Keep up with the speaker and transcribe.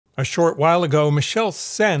A short while ago, Michelle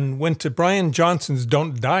Sen went to Bryan Johnson's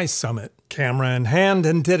Don't Die Summit, camera in hand,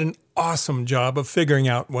 and did an awesome job of figuring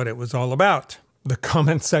out what it was all about. The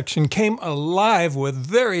comment section came alive with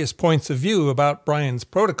various points of view about Bryan's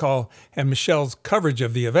protocol and Michelle's coverage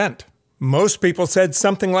of the event. Most people said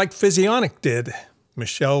something like Physionic did.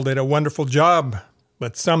 Michelle did a wonderful job.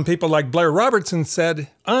 But some people like Blair Robertson said,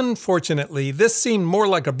 unfortunately, this seemed more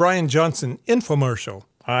like a Bryan Johnson infomercial.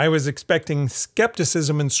 I was expecting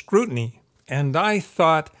skepticism and scrutiny, and I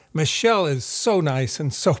thought, Michelle is so nice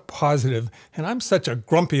and so positive, and I'm such a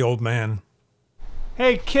grumpy old man.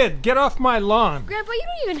 Hey kid, get off my lawn. Grandpa, you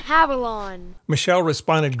don't even have a lawn. Michelle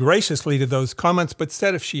responded graciously to those comments, but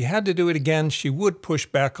said if she had to do it again, she would push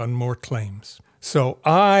back on more claims. So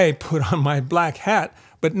I put on my black hat,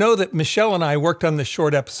 but know that Michelle and I worked on this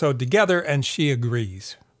short episode together, and she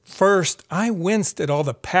agrees. First, I winced at all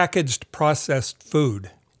the packaged processed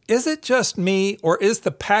food. Is it just me, or is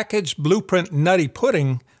the packaged blueprint nutty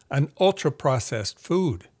pudding an ultra-processed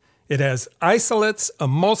food? It has isolates,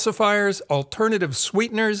 emulsifiers, alternative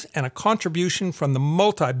sweeteners, and a contribution from the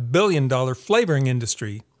multi-billion-dollar flavoring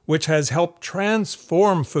industry, which has helped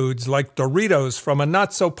transform foods like Doritos from a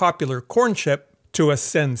not-so-popular corn chip to a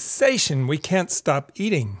sensation we can't stop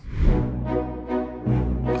eating.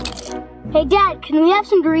 Hey, Dad, can we have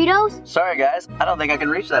some Doritos? Sorry, guys. I don't think I can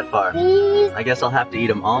reach that far. Please? I guess I'll have to eat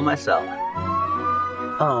them all myself.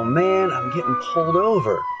 Oh, man, I'm getting pulled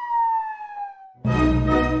over.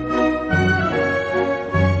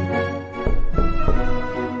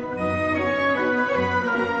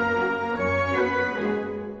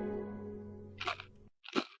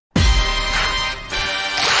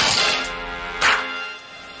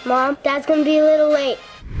 Mom, Dad's gonna be a little late.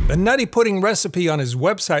 The nutty pudding recipe on his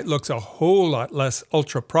website looks a whole lot less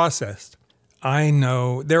ultra-processed. I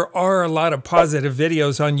know, there are a lot of positive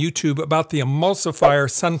videos on YouTube about the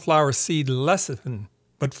emulsifier sunflower seed lecithin.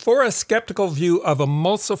 But for a skeptical view of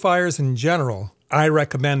emulsifiers in general, I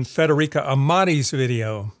recommend Federica Amati's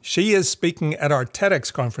video. She is speaking at our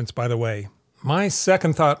TEDx conference, by the way. My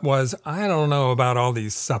second thought was, I don't know about all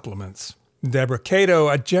these supplements. Deborah Cato,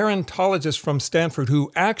 a gerontologist from Stanford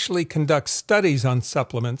who actually conducts studies on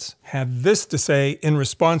supplements, had this to say in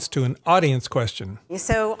response to an audience question.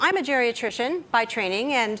 So I'm a geriatrician by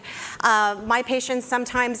training, and my patients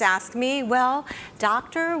sometimes ask me, well,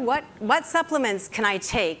 doctor, what supplements can I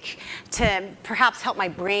take to perhaps help my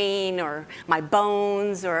brain or my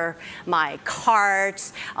bones or my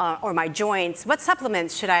heart or my joints? What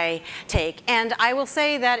supplements should I take? And I will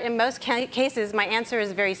say that in most cases, my answer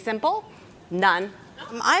is very simple. None.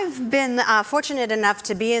 I've been fortunate enough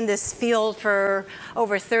to be in this field for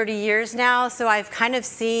over 30 years now, so I've kind of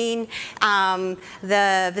seen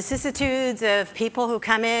the vicissitudes of people who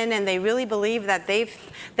come in and they really believe that they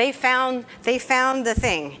found the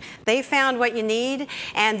thing. They found what you need,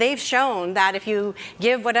 and they've shown that if you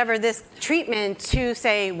give whatever this treatment to,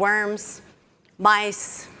 say, worms,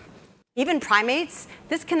 mice, even primates,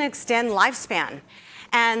 this can extend lifespan.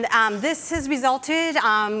 And this has resulted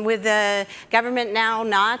with the government now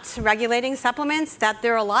not regulating supplements, that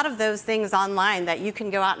there are a lot of those things online that you can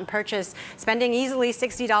go out and purchase, spending easily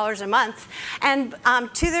 $60 a month. And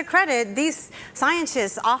to their credit, these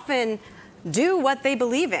scientists often do what they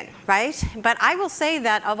believe in, right? But I will say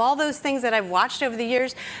that of all those things that I've watched over the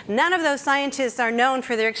years, none of those scientists are known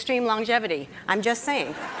for their extreme longevity. I'm just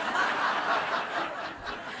saying.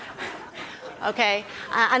 Okay,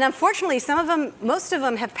 and unfortunately, most of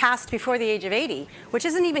them have passed before the age of 80, which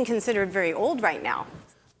isn't even considered very old right now.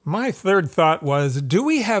 My third thought was, do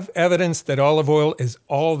we have evidence that olive oil is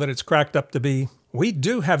all that it's cracked up to be? We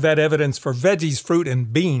do have that evidence for veggies, fruit,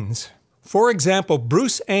 and beans. For example,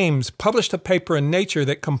 Bruce Ames published a paper in Nature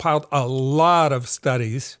that compiled a lot of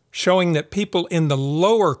studies showing that people in the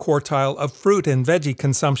lower quartile of fruit and veggie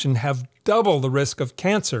consumption have double the risk of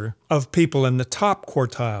cancer of people in the top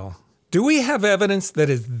quartile. Do we have evidence that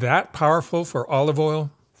is that powerful for olive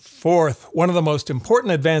oil? Fourth, one of the most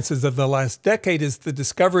important advances of the last decade is the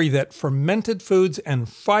discovery that fermented foods and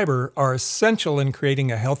fiber are essential in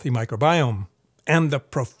creating a healthy microbiome, and the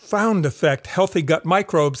profound effect healthy gut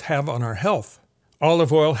microbes have on our health.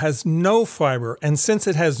 Olive oil has no fiber, and since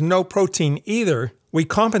it has no protein either, we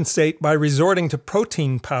compensate by resorting to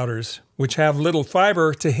protein powders, which have little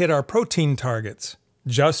fiber to hit our protein targets.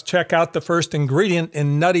 Just check out the first ingredient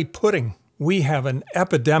in nutty pudding. We have an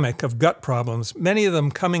epidemic of gut problems, many of them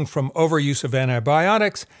coming from overuse of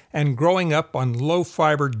antibiotics and growing up on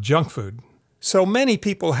low-fiber junk food. So many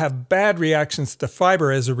people have bad reactions to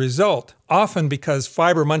fiber as a result, often because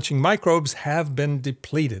fiber-munching microbes have been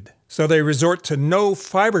depleted. So they resort to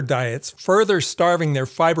no-fiber diets, further starving their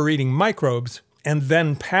fiber-eating microbes, and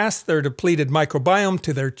then pass their depleted microbiome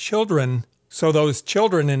to their children, so those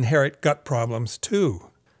children inherit gut problems too.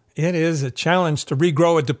 It is a challenge to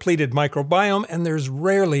regrow a depleted microbiome, and there's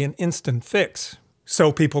rarely an instant fix.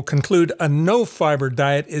 So people conclude a no-fiber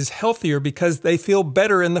diet is healthier because they feel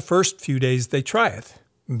better in the first few days they try it.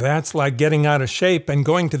 That's like getting out of shape and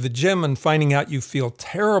going to the gym and finding out you feel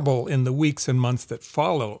terrible in the weeks and months that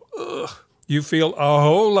follow. Ugh. You feel a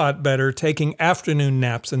whole lot better taking afternoon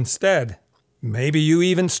naps instead. Maybe you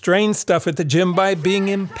even strain stuff at the gym by being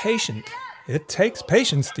impatient. It takes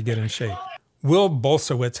patience to get in shape. Will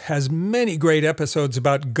Bolsowitz has many great episodes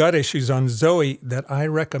about gut issues on Zoe that I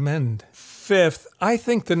recommend. Fifth, I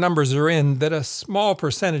think the numbers are in that a small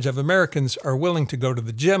percentage of Americans are willing to go to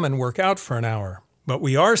the gym and work out for an hour. But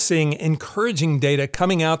we are seeing encouraging data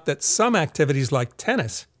coming out that some activities like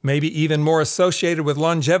tennis may be even more associated with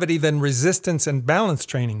longevity than resistance and balance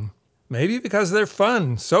training. Maybe because they're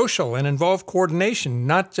fun, social, and involve coordination,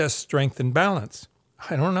 not just strength and balance.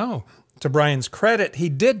 I don't know. To Bryan's credit, he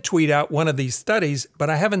did tweet out one of these studies, but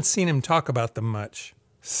I haven't seen him talk about them much.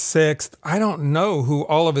 Sixth, I don't know who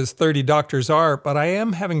all of his 30 doctors are, but I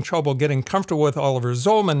am having trouble getting comfortable with Oliver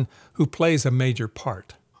Zolman, who plays a major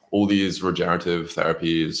part. All these regenerative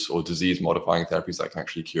therapies or disease-modifying therapies that can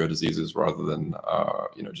actually cure diseases rather than,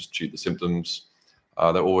 just treat the symptoms,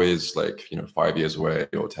 they're always 5 years away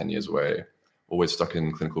or 10 years away, always stuck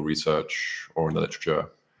in clinical research or in the literature,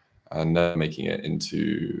 and never making it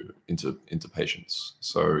into patients.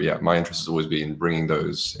 So yeah, my interest has always been bringing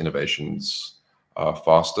those innovations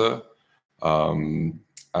faster and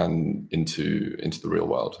into the real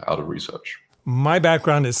world, out of research. My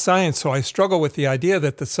background is science, so I struggle with the idea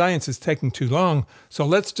that the science is taking too long, so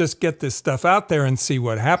let's just get this stuff out there and see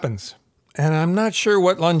what happens. And I'm not sure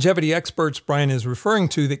what longevity experts Bryan is referring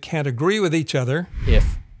to that can't agree with each other.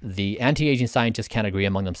 If the anti-aging scientists can't agree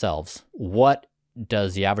among themselves, what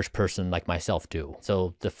does the average person like myself do?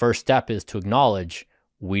 So the first step is to acknowledge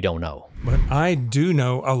we don't know. But I do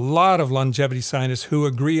know a lot of longevity scientists who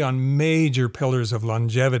agree on major pillars of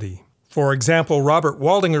longevity. For example, Robert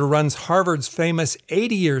Waldinger runs Harvard's famous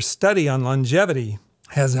 80-year study on longevity,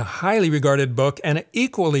 has a highly regarded book and an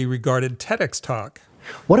equally regarded TEDx talk.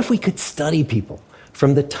 What if we could study people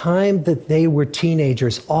from the time that they were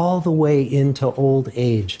teenagers all the way into old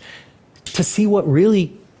age to see what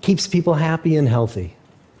really keeps people happy and healthy?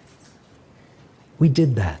 We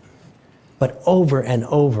did that. But over and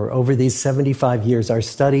over these 75 years, our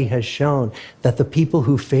study has shown that the people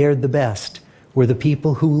who fared the best were the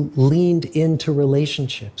people who leaned into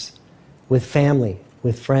relationships with family,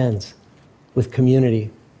 with friends, with community.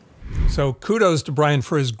 So kudos to Bryan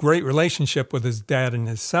for his great relationship with his dad and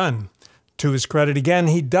his son. To his credit again,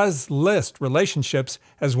 he does list relationships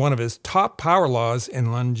as one of his top power laws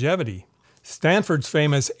in longevity. Stanford's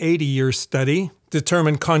famous 80-year study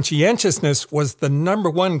determined conscientiousness was the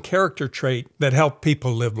 #1 character trait that helped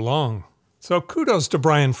people live long. So kudos to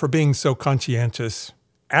Bryan for being so conscientious.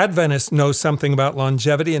 Adventists know something about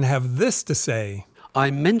longevity and have this to say.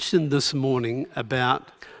 I mentioned this morning about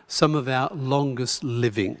some of our longest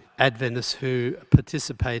living Adventists who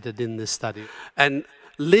participated in this study. And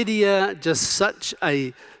Lydia, just such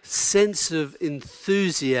a sense of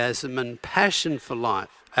enthusiasm and passion for life.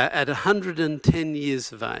 At 110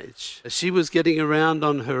 years of age, she was getting around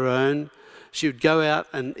on her own. She would go out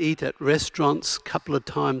and eat at restaurants a couple of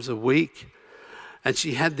times a week. And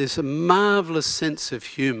she had this marvelous sense of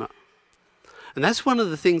humor. And that's one of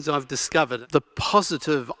the things I've discovered, the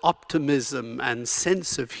positive optimism and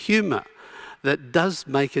sense of humor that does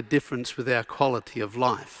make a difference with our quality of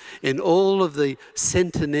life. In all of the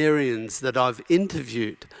centenarians that I've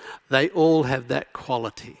interviewed, they all have that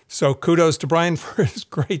quality. So kudos to Bryan for his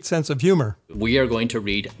great sense of humor. We are going to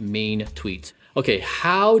read main tweets. Okay,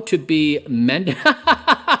 how to be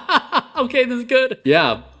Okay, this is good.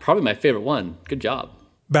 Yeah, probably my favorite one. Good job.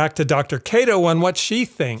 Back to Dr. Cato on what she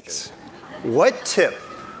thinks. What tip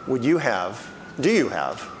do you have,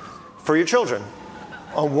 for your children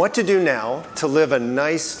on what to do now to live a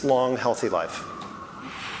nice, long, healthy life?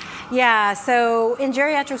 Yeah, so in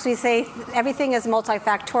geriatrics we say everything is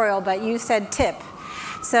multifactorial, but you said tip.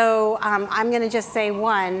 So I'm going to just say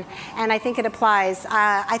one, and I think it applies.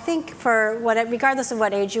 I think regardless of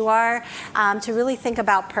what age you are, to really think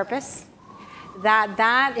about purpose.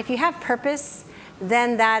 That if you have purpose,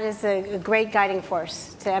 then that is a great guiding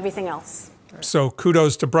force to everything else. So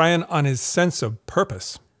kudos to Bryan on his sense of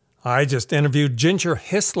purpose. I just interviewed Ginger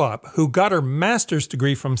Hislop, who got her master's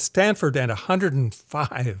degree from Stanford at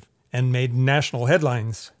 105 and made national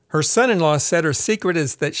headlines. Her son-in-law said her secret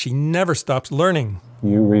is that she never stops learning.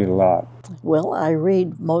 You read a lot. Well, I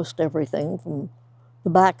read most everything from the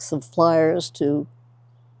backs of flyers to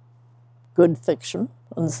good fiction,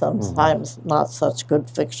 and sometimes not such good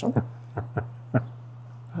fiction.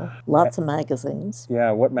 Lots of magazines.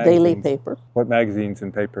 Yeah, what magazines? Daily paper. What magazines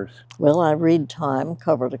and papers? Well, I read Time,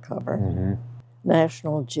 cover to cover.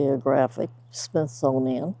 National Geographic,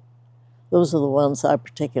 Smithsonian. Those are the ones I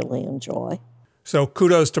particularly enjoy. So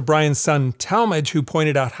kudos to Bryan's son, Talmadge, who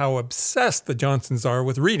pointed out how obsessed the Johnsons are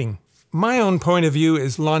with reading. My own point of view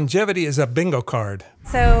is longevity is a bingo card.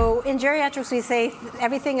 So in geriatrics, we say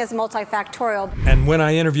everything is multifactorial. And when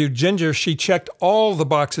I interviewed Ginger, she checked all the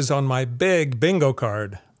boxes on my big bingo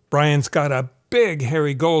card. Bryan's got a big,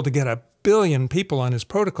 hairy goal to get 1 billion people on his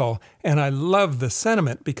protocol, and I love the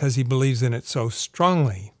sentiment because he believes in it so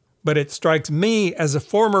strongly. But it strikes me as a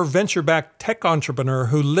former venture-backed tech entrepreneur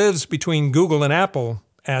who lives between Google and Apple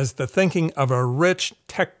as the thinking of a rich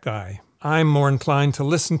tech guy. I'm more inclined to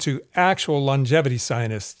listen to actual longevity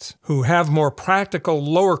scientists who have more practical,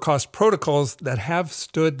 lower-cost protocols that have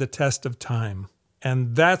stood the test of time.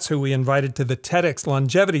 And that's who we invited to the TEDx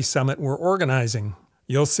Longevity Summit we're organizing.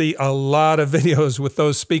 You'll see a lot of videos with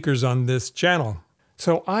those speakers on this channel.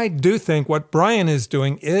 So I do think what Bryan is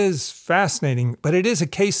doing is fascinating, but it is a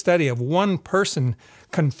case study of one person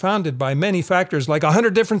confounded by many factors like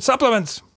 100 different supplements.